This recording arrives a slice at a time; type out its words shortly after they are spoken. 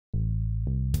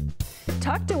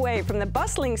Tucked away from the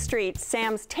bustling streets,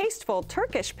 Sam's tasteful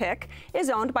Turkish pick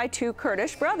is owned by two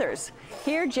Kurdish brothers.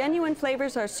 Here, genuine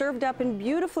flavors are served up in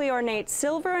beautifully ornate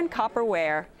silver and copper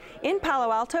ware. In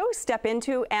Palo Alto, step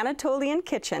into Anatolian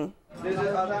kitchen.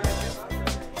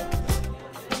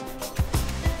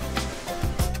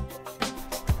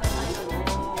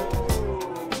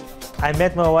 I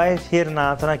met my wife here in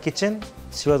Anatolian kitchen.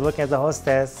 She was working as a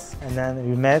hostess, and then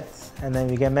we met, and then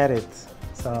we get married.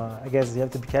 So I guess you have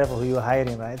to be careful who you're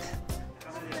hiring, right?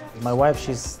 My wife,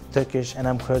 she's Turkish and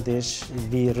I'm Kurdish.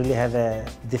 We really have a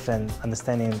different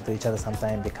understanding to each other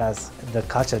sometimes because the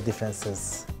culture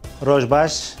differences.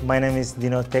 Rojbash, my name is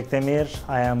Dinot Pekdemir.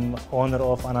 I am owner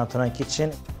of Anatolian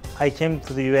Kitchen. I came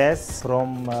to the US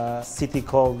from a city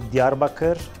called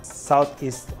Diyarbakır,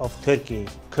 southeast of Turkey,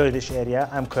 Kurdish area.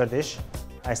 I'm Kurdish.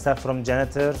 I start from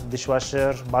janitor,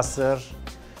 dishwasher, busser,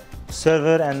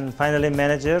 server, and finally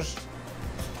manager.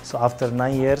 So after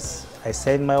 9 years, I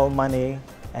saved my own money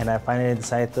and I finally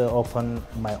decided to open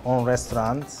my own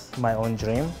restaurant, my own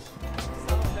dream.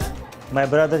 My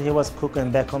brother, he was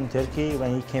cooking back home Turkey.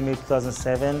 When he came here in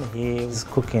 2007, he was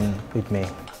cooking with me.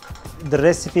 The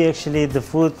recipe, actually, the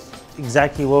food,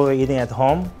 exactly what we're eating at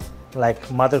home, like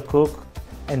mother cook.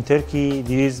 In Turkey,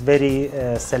 we use very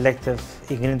selective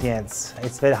ingredients.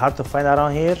 It's very hard to find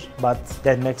around here, but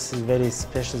that makes it very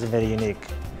special and very unique.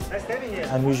 Nice having you.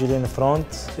 I'm usually in the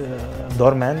front,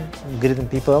 doorman, greeting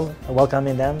people,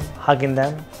 welcoming them, hugging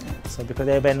them. So because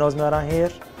everybody knows me around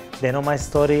here, they know my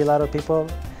story, a lot of people,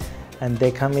 and they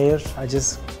come here.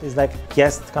 It's like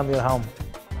guests come to your home.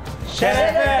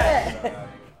 Chef!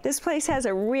 This place has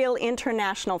a real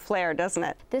international flair, doesn't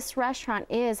it? This restaurant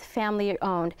is family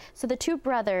owned. So the two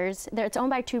brothers, it's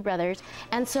owned by two brothers.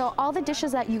 And so all the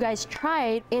dishes that you guys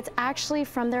tried, it's actually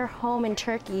from their home in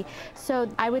Turkey. So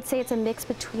I would say it's a mix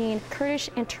between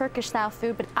Kurdish and Turkish style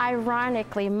food, but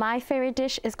ironically, my favorite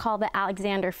dish is called the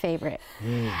Alexander favorite.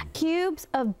 Cubes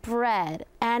of bread,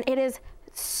 and it is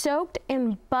soaked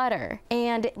in butter.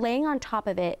 And laying on top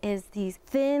of it is these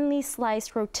thinly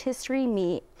sliced rotisserie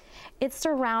meat. It's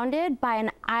surrounded by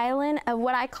an island of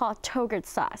what I call togurt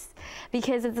sauce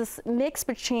because it's this mix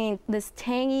between this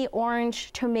tangy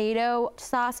orange tomato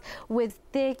sauce with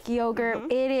thick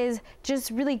yogurt. It is just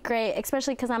really great,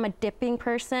 especially because I'm a dipping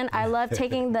person. I love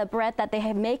taking the bread that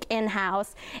they make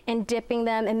in-house and dipping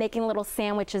them and making little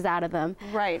sandwiches out of them.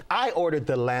 Right. I ordered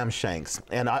the lamb shanks,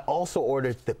 and I also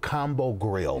ordered the combo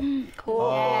grill. Cool.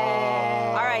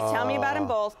 All right, tell me about them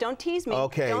both. Don't tease me.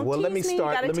 Okay, Don't well, let me tease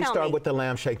start. Let me start me. with the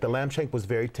lamb shank. The lamb shank was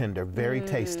very tender, very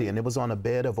tasty, and it was on a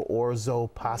bed of orzo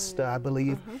pasta, I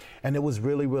believe, and it was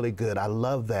really, really good. I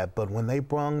love that. But when they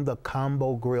brung the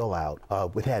combo grill out,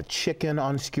 it had chicken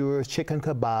on skewers, chicken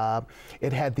kebab.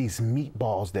 It had these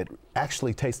meatballs that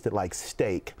actually tasted like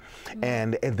steak,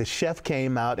 and the chef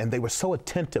came out, and they were so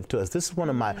attentive to us. This is one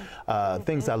of my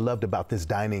things I loved about this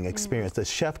dining experience. The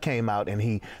chef came out and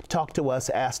he talked to us,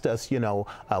 asked us, you know,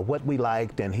 what we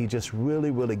liked, and he just really,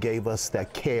 really gave us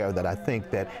that care that I think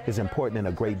that is important in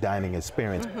a great dining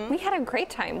experience. We had a great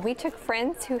time. We took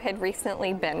friends who had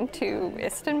recently been to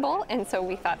Istanbul, and so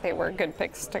we thought they were good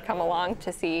picks to come along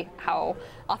to see how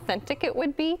authentic it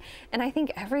would be, and I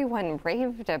think everyone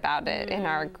raved about it in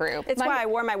our group. It's why I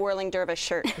wore my whirling dervish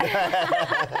shirt.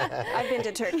 I've been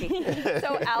to Turkey.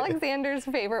 So Alexander's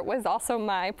favorite was also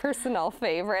my personal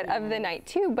favorite of the night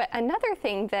too, but another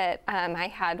thing that I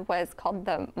had was called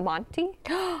the Monty.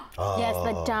 Yes,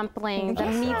 the dumpling, the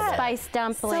meat spice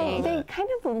dumpling. So they kind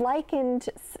of likened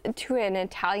to an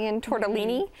Italian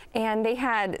tortellini, and they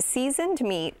had seasoned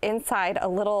meat inside a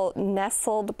little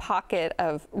nestled pocket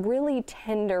of really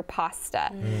tender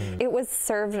pasta. It was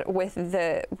served with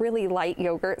the really light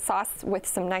yogurt sauce with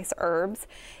some nice herbs,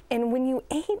 and when you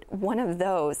ate one of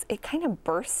those, it kind of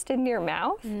burst into your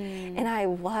mouth, and I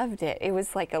loved it. It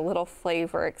was like a little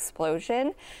flavor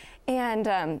explosion, and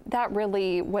that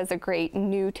really was a great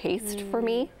new taste for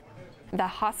me. The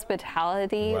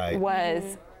hospitality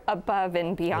was above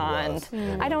and beyond.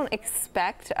 I don't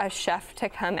expect a chef to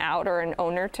come out or an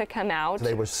owner to come out.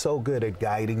 They were so good at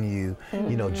guiding you,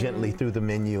 you know, gently through the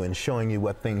menu and showing you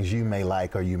what things you may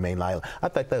like or you may not. I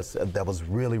thought that was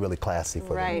really, really classy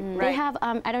for them. They have,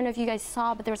 I don't know if you guys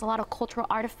saw, but there was a lot of cultural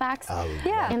artifacts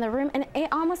in the room, and it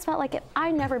almost felt like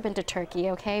I've never been to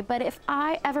Turkey, okay, but if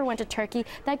I ever went to Turkey,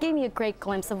 that gave me a great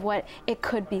glimpse of what it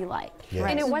could be like. Yes.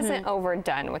 And it wasn't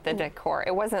overdone with the decor.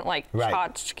 It wasn't like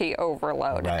tchotchke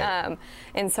overload.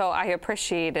 And so I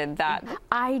appreciated that.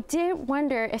 I did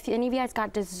wonder if any of you guys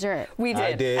got dessert. We did.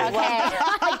 I did.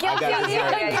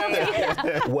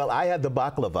 Okay. Well, I had the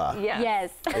baklava.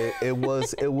 Yes. It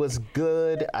was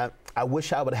good. I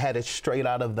wish I would have had it straight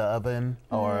out of the oven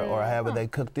or however they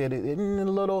cooked it. It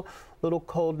a little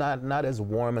cold, not as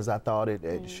warm as I thought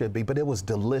it should be, but it was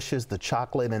delicious. The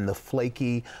chocolate and the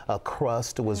flaky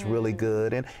crust was really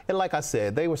good. And like I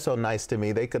said, they were so nice to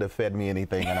me. They could have fed me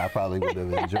anything and I probably would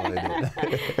have enjoyed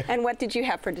it. And what did you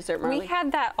have for dessert, Marley? We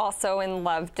had that also and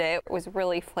loved it. It was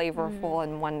really flavorful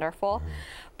and wonderful.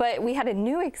 But we had a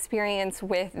new experience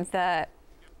with the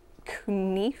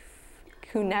kunefi.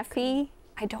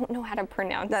 I don't know how to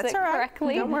pronounce it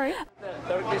correctly. Don't worry. The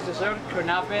Turkish dessert,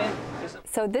 kunefe.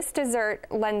 So this dessert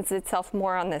lends itself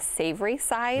more on the savory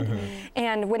side.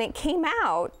 And when it came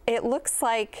out, it looks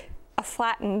like a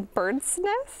flattened bird's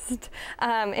nest.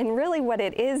 And really what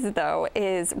it is, though,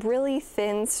 is really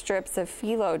thin strips of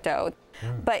phyllo dough.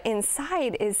 But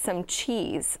inside is some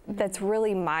cheese that's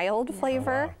really mild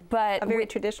flavor. But a very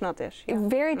traditional dish. Yeah.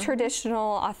 Very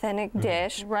traditional, authentic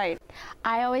dish. Right.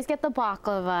 I always get the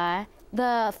baklava.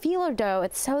 The phyllo dough,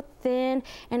 it's so thin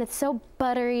and it's so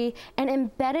buttery, and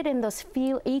embedded in those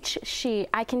each sheet,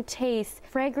 I can taste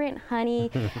fragrant honey.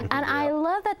 And I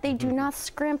love that they do not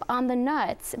scrimp on the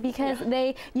nuts, because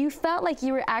you felt like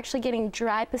you were actually getting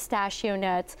dry pistachio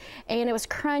nuts, and it was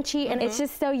crunchy, and it's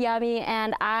just so yummy.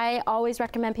 And I always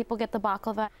recommend people get the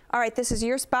baklava. All right, this is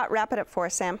your spot. Wrap it up for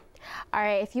us, Sam. All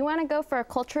right, if you want to go for a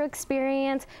cultural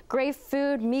experience, great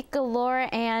food, meat galore,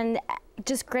 and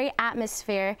just great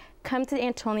atmosphere, come to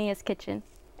Anatolia's Kitchen.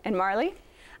 And Marley?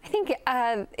 I think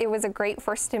it was a great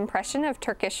first impression of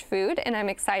Turkish food, and I'm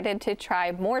excited to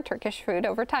try more Turkish food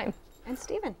over time. And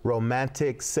Stephen?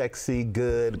 Romantic, sexy,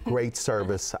 good, great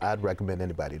service. I'd recommend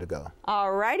anybody to go.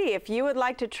 All righty, if you would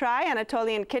like to try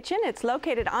Anatolian Kitchen, it's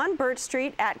located on Burt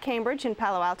Street at Cambridge in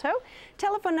Palo Alto.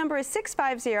 Telephone number is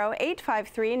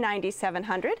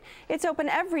 650-853-9700. It's open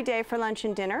every day for lunch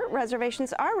and dinner.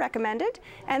 Reservations are recommended,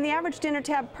 and the average dinner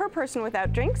tab per person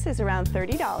without drinks is around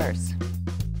 $30.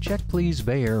 Check Please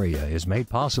Bay Area is made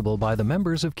possible by the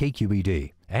members of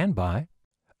KQED and by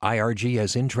IRG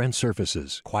has in-trend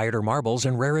surfaces, quieter marbles,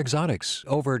 and rare exotics.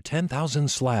 Over 10,000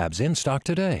 slabs in stock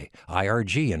today.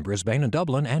 IRG in Brisbane and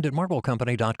Dublin and at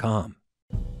marblecompany.com.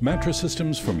 Mattress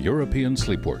systems from European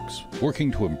Sleepworks,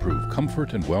 working to improve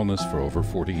comfort and wellness for over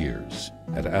 40 years.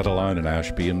 At Adeline and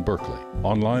Ashby in Berkeley.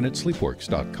 Online at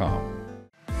sleepworks.com.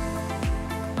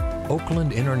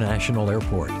 Oakland International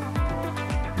Airport.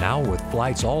 Now with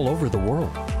flights all over the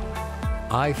world.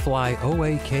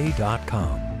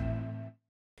 iFlyOAK.com.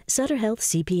 Sutter Health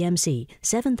CPMC,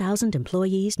 7,000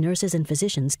 employees, nurses, and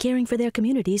physicians caring for their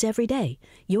communities every day.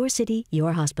 Your city,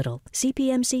 your hospital.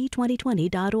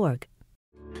 CPMC2020.org.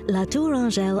 La Tour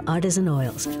Angèle Artisan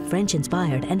Oils,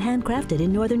 French-inspired and handcrafted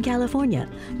in Northern California.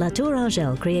 La Tour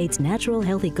Angèle creates natural,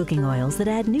 healthy cooking oils that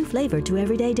add new flavor to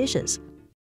everyday dishes.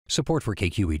 Support for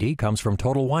KQED comes from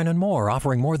Total Wine & More,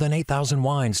 offering more than 8,000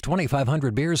 wines,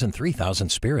 2,500 beers, and 3,000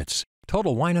 spirits.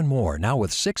 Total Wine & More, now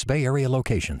with 6 Bay Area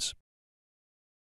locations.